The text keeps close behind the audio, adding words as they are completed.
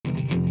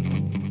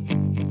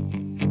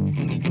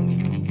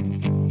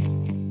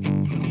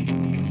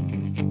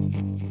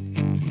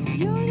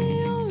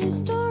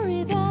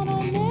story that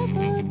I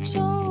never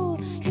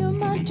told. You're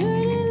my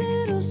dirty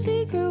little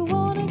secret,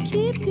 wanna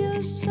keep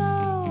you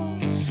so.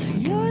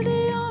 You're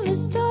the only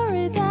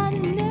story that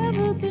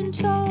never been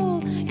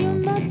told. You're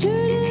my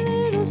dirty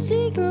little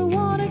secret,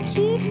 wanna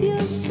keep you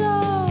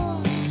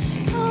so.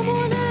 Come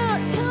on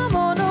out, come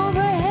on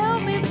over,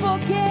 help me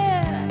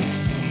forget.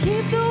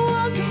 Keep the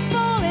walls from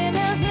falling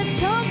as they're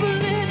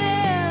tumbling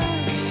in.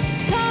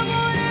 Come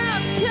on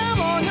out, come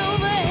on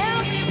over,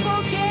 help me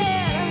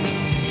forget.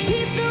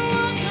 Keep the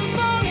walls from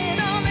falling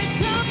on me,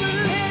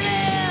 tumbling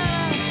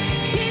in.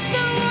 Keep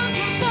the walls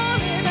from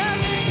falling as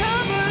they're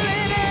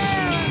tumbling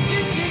in.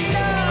 This is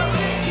love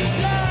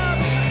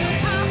that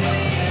I'm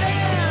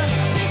feeling.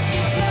 This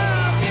is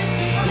love that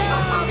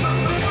I'm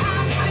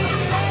feeling.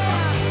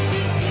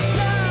 This is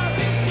love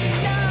that I'm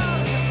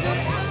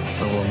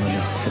A woman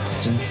of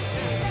substance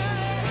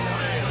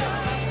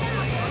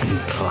and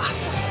class.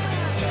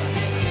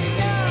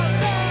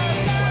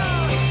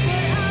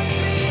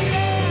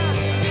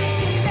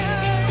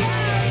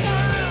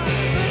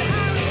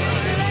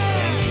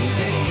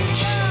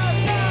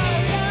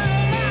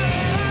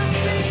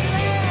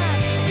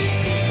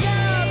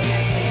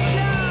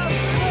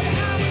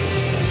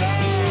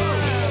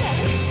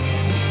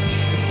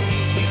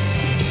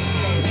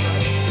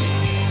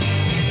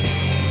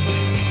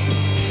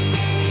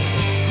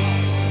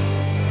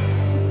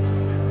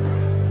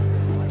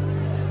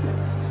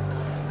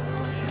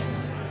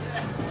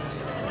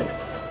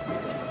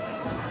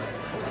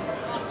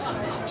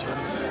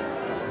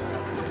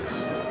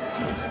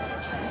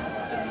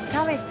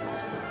 Tommy.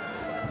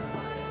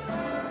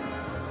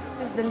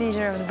 This is the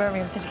leader of the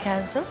Birmingham City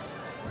Council.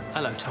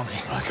 Hello, Tommy.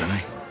 Right,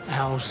 Danny.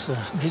 How's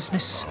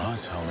business? All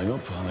right, holding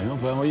up, holding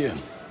up. How are you?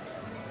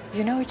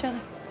 You know each other?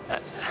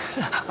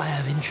 I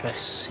have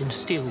interests in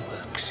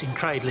steelworks in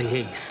Cradley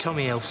Heath.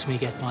 Tommy helps me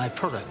get my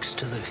products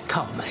to the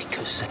car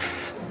makers.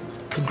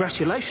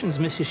 Congratulations,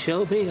 Mrs.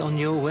 Shelby, on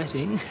your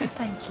wedding.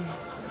 Thank you.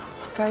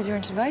 Surprised you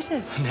weren't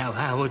invited. Now,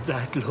 how would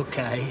that look,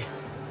 eh?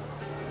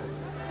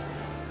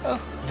 Oh,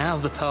 now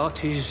the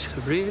party's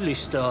really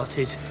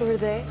started. Who are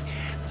they?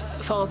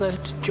 Father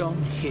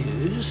John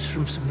Hughes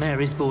from St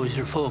Mary's Boys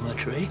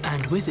Reformatory,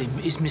 and with him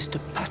is Mr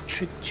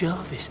Patrick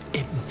Jarvis,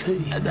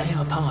 MP. They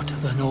are part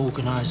of an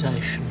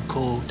organisation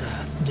called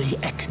the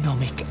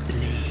Economic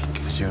League.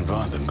 Did you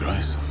invite them,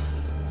 Grace?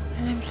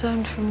 Their name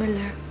sounds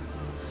familiar.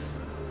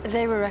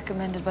 They were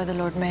recommended by the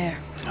Lord Mayor.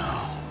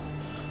 Oh,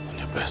 on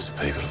your best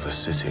people of the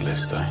city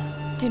list, eh?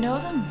 Do you know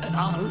them?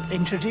 I'll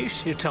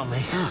introduce you,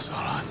 Tommy. That's all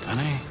right,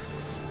 Danny.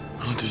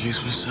 I'll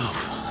introduce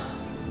myself.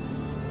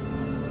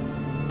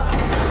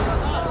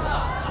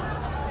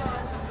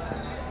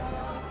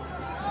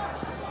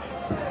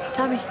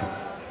 Tommy,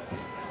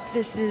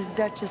 this is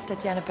Duchess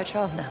Tatiana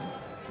Petrovna.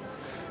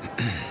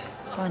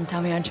 Go on,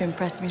 Tommy, aren't you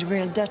impressed? Meet a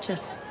real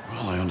Duchess.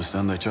 Well, I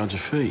understand they charge a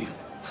fee.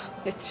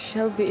 Mr.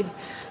 Shelby,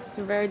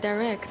 you're very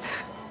direct.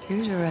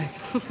 Too direct.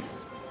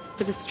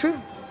 But it's true.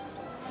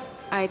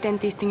 I attend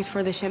these things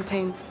for the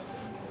champagne.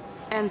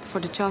 And for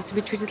the chance to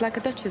be treated like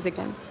a duchess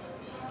again.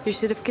 You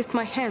should have kissed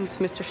my hand,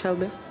 Mr.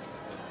 Shelby.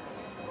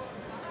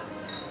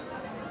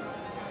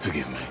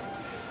 Forgive me.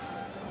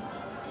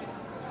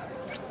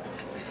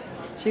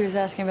 She was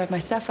asking about my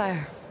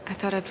sapphire. I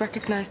thought I'd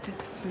recognized it.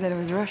 She said it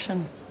was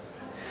Russian.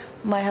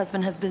 My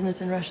husband has business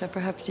in Russia.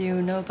 Perhaps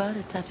you know about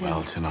it, Tatiana.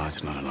 Well,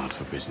 tonight's not a night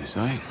for business,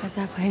 eh? Is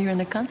that why you're in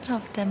the concert hall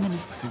for 10 minutes?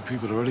 I think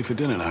people are ready for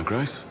dinner now,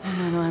 Grace.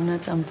 Oh, no, I'm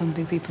not done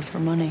pumping people for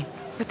money.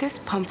 But this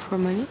pump for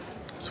money?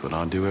 That's what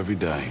I do every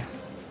day.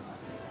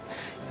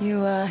 You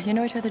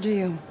know each other, do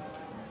you?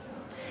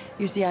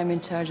 You see, I'm in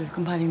charge of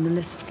compiling the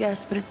list of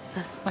guests, but it's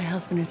my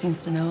husband who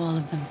seems to know all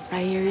of them.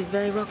 I hear he's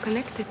very well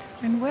connected.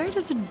 And where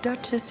does a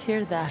duchess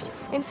hear that?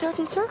 In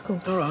certain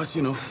circles. All right,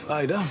 enough.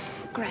 Ada.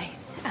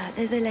 Grace,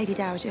 there's a lady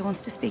dowager who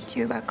wants to speak to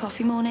you about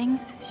coffee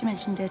mornings. She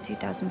mentioned a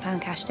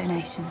 £2,000 cash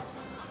donation.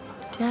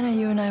 Diana,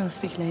 you and I will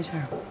speak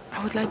later.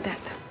 I would like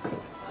that.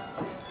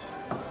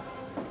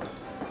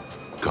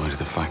 Going to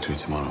the factory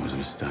tomorrow was a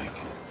mistake.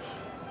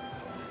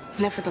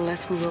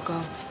 Nevertheless, we will go.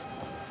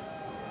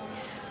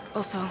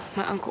 Also,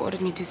 my uncle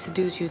ordered me to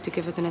seduce you to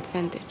give us an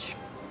advantage.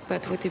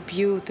 But with a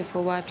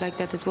beautiful wife like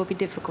that, it will be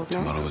difficult, no?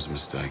 Tomorrow was a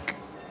mistake.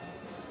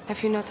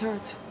 Have you not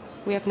heard?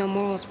 We have no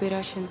morals, we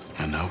Russians.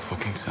 And no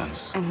fucking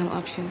sense. And no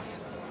options.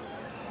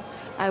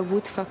 I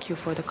would fuck you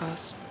for the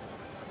cause.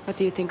 What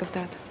do you think of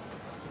that?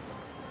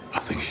 I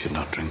think you should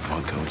not drink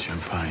vodka with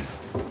champagne.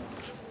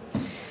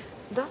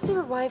 Does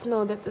your wife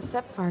know that the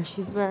sapphire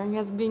she's wearing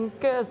has been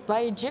cursed by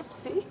a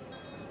gypsy?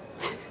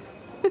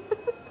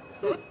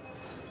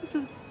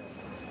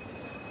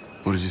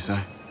 What did you say?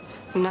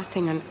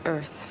 Nothing on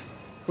earth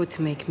would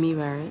make me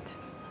wear it.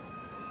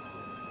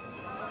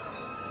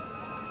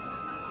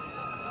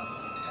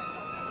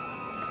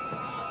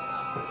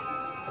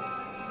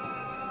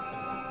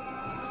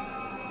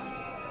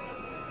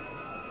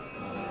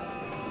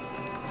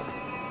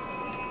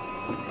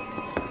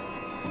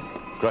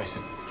 Grace,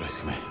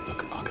 come here.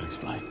 Look, I can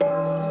explain.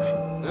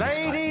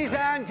 Ladies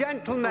and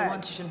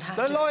gentlemen,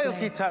 the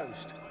loyalty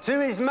toast to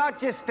His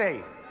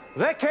Majesty,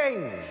 The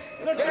king!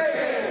 The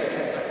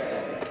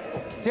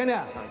king!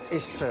 Dinner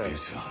is served.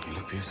 Beautiful. You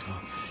look beautiful.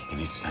 You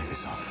need to take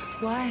this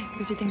off. Why?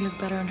 Because you think you look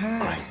better on her.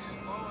 Grace,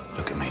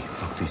 look at me.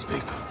 Fuck these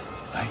people.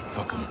 Hey,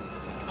 fuck them.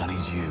 I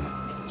need you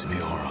to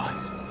be all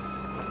right.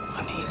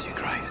 I need you,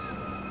 Grace.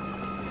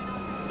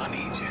 I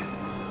need you.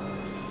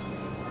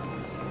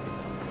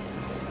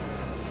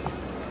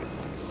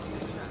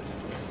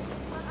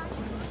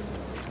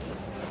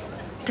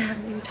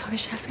 Damn you, Tommy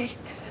Shelby.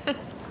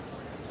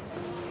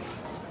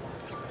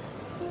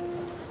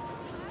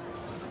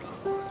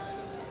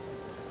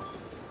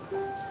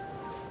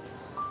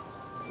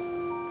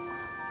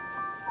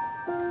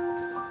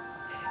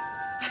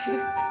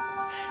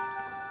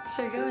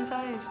 Should we go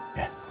inside?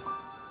 Yeah.